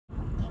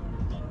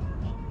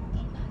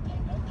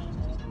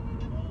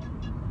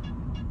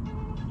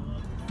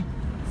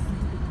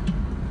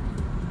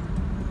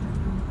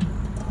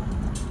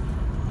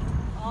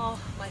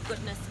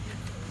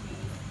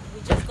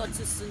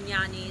to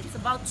Sunyani. It's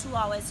about 2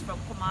 hours from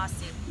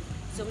Kumasi.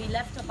 So we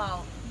left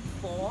about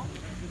 4.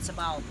 It's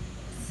about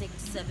 6,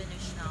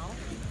 7-ish now.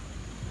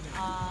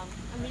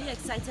 I'm really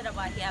excited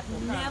about here.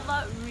 I've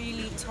never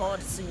really toured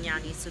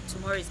Sunyani, so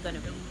tomorrow is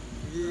gonna be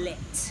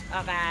lit.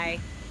 Okay,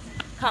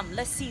 come,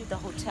 let's see the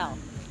hotel.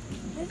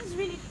 This is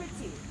really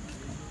pretty. I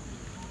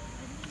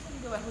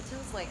didn't know there were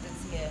hotels like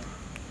this here.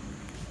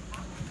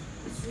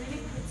 It's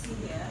really pretty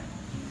here.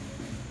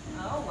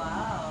 Oh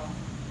wow.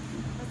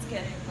 Let's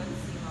get it. Let's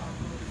see how it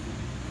goes.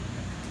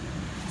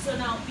 So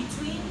now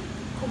between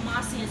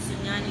Kumasi and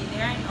Sunyani,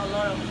 there ain't a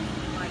lot of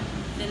like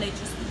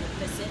villages we can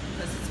visit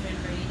because it's been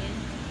raining.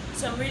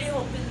 So I'm really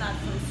hoping that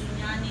from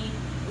Sunyani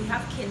we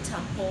have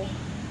Kintampo,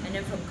 and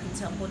then from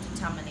Kintampo to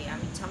Tamale. I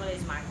mean, Tamale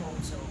is my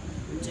home, so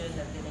we're doing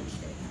the village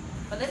thing.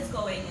 But let's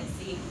go in and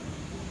see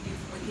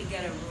if we can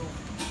get a room.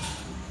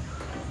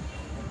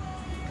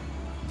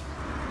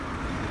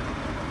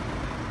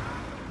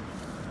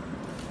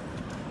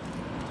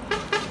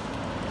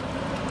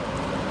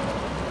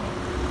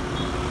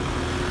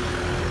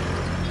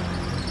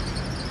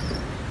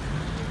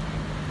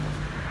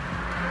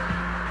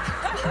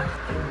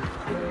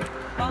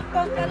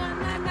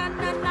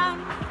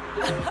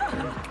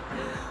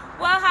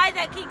 Well, hi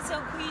there, kings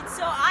and queens.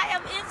 So I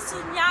am in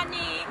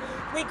Sunyani.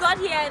 We got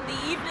here in the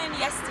evening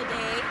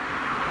yesterday.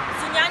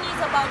 Sunyani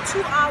is about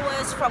 2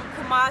 hours from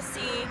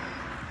Kumasi,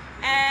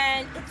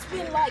 and it's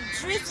been like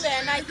drizzling.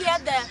 And I hear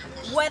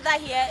the weather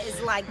here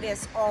is like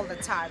this all the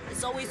time.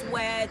 It's always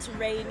wet,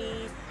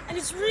 rainy, and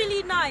it's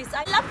really nice.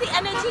 I love the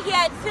energy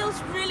here. It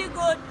feels really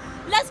good.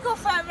 Let's go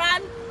for a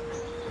run.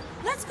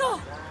 Let's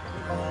go.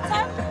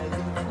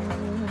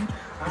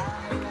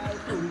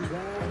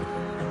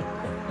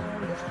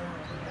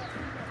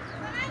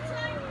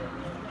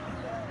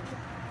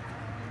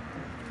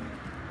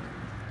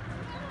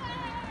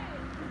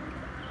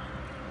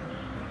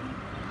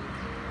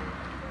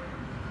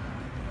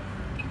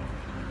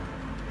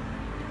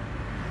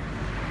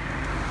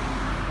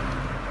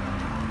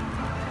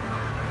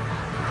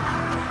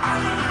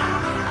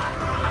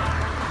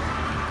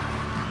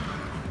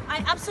 I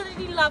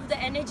absolutely love the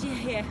energy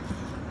here.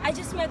 I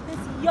just met this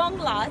young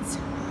lad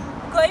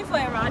going for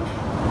a run, and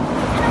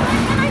I'm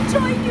like, can I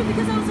join you,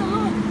 because I was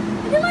alone?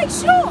 And they're like,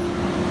 sure.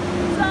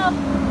 So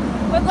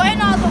we're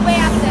going all the way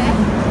up there.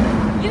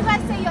 You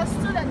guys say you're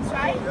students,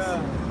 right?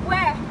 Yeah.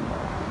 Where?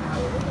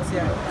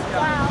 Yeah.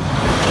 Wow.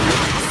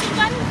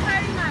 Sunyani is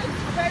very nice,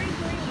 very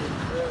green.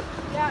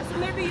 Yeah. So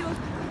maybe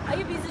are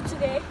you busy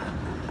today?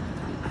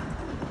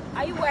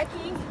 Are you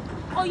working?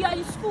 Oh, you're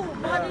in school,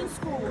 boarding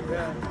school.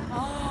 Yeah.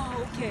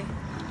 Oh, okay.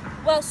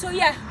 Well, so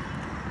yeah,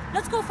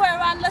 let's go for a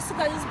run. Let's look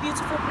at this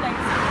beautiful place.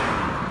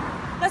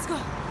 Let's go.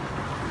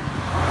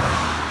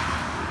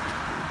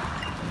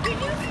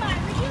 Reduce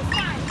time, reduce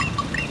time.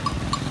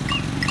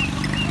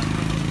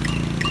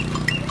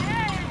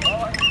 Yeah.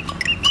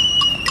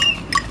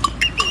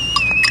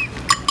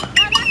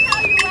 Now that's how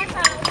you work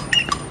out.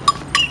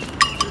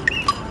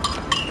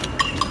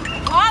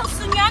 Wow,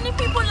 Sunyani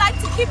people like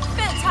to keep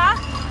fit, huh?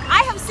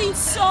 I have seen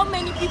so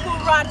many people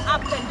run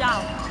up and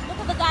down. Look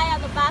at the guy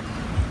at the back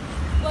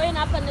going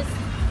up on the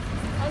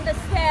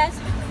stairs.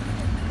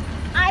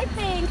 I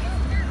think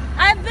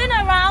I've been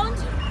around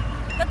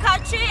the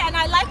country and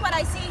I like what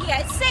I see here.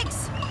 It's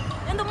 6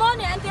 in the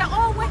morning and they're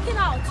all working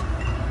out.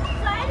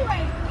 So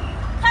anyway,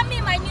 come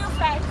meet my new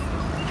friends.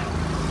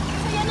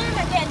 So your name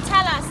again,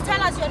 tell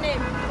us your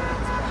name.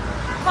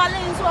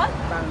 Collins what?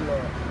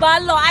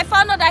 Banlo. I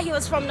found out that he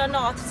was from the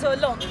north. So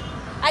look,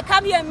 I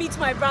come here and meet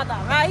my brother,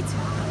 right?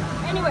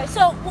 Anyway,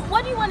 so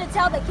what do you want to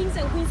tell the kings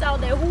and queens out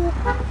there who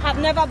have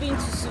never been to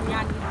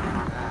Sunyani?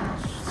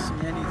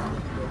 Sunyani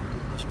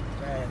is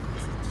very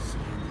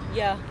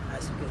yeah.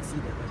 As you can see,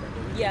 the weather.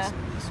 Yeah.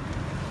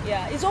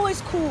 Yeah, it's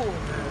always cool.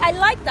 I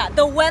like that.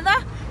 The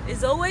weather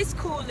is always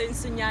cool in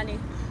Sunyani.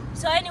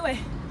 So anyway,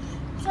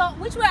 so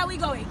which way are we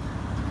going?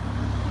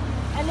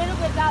 A little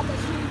bit down the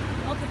street.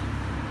 Okay.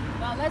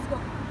 Well, let's go.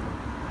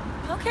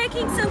 Okay,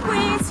 kings and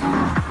queens.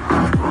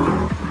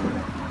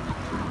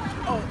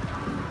 Oh.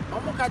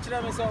 I'm gonna catch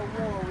them and say,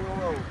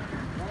 whoa.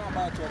 I'm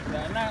about to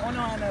apply.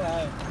 No.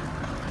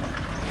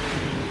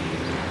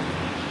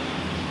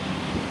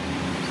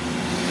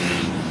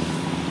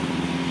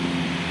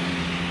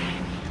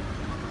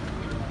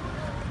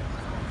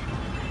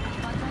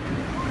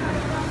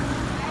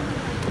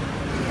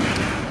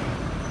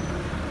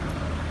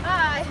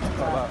 Hi.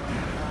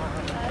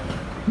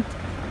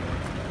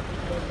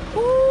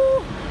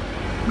 Ooh.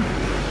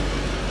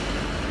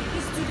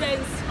 These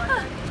students.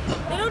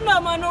 They don't know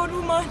I'm an old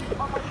woman.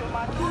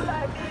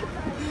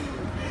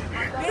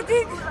 They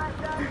think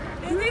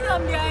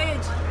I'm their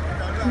age.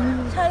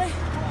 Charlie,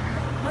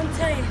 I'm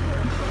telling you,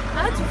 I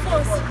had to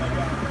force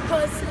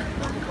because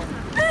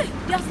hey,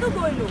 they're still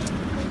going low.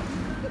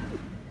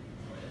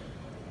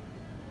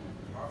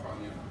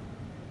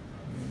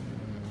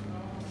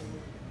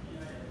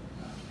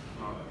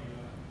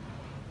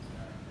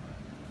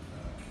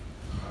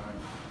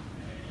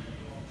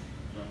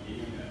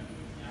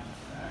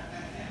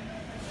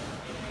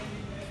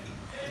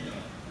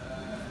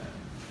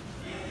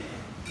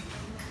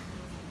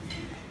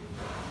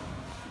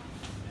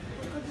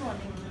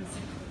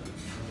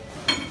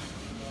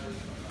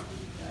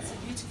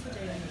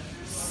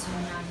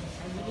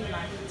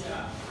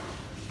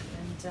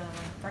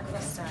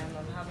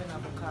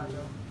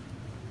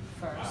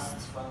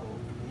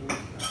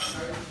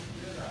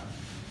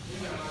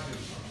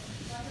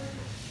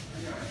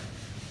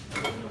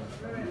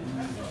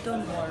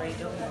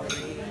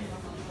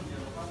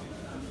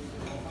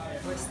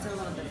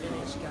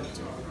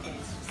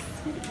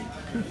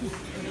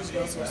 These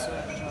girls also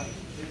enjoy.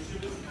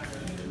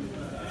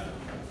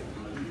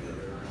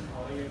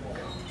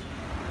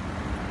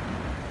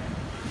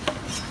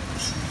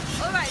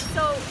 Alright,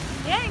 so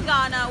here in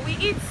Ghana we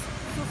eat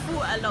fufu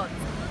a lot,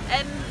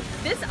 and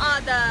these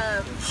are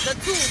the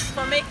tools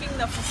for making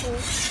the fufu.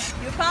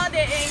 You pound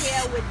it in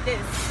here with this.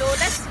 So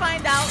let's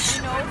find out,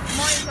 you know,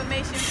 more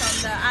information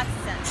from the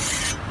artisan.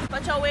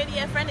 But your way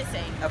your friend is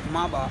saying?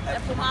 Epumaba.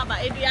 Epumaba.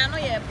 Eduano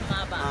ye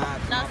Epumaba.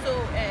 Now so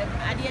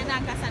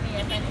Adiana Kasani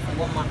ye friend is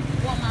Woman.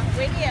 Woman.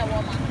 When ye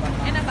woman.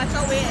 And about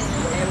your way.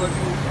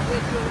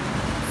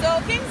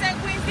 So kings and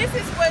queens, this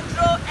is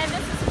Wedro and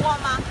this is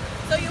Woma.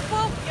 So you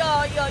put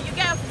you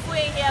get a fufu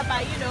in here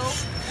by, you know,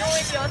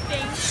 doing your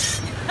thing.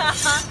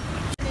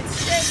 And it's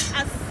shaped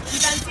as you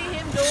can see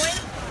him doing.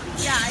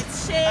 Yeah,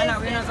 it's shaped. And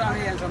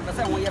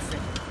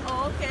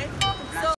oh, okay.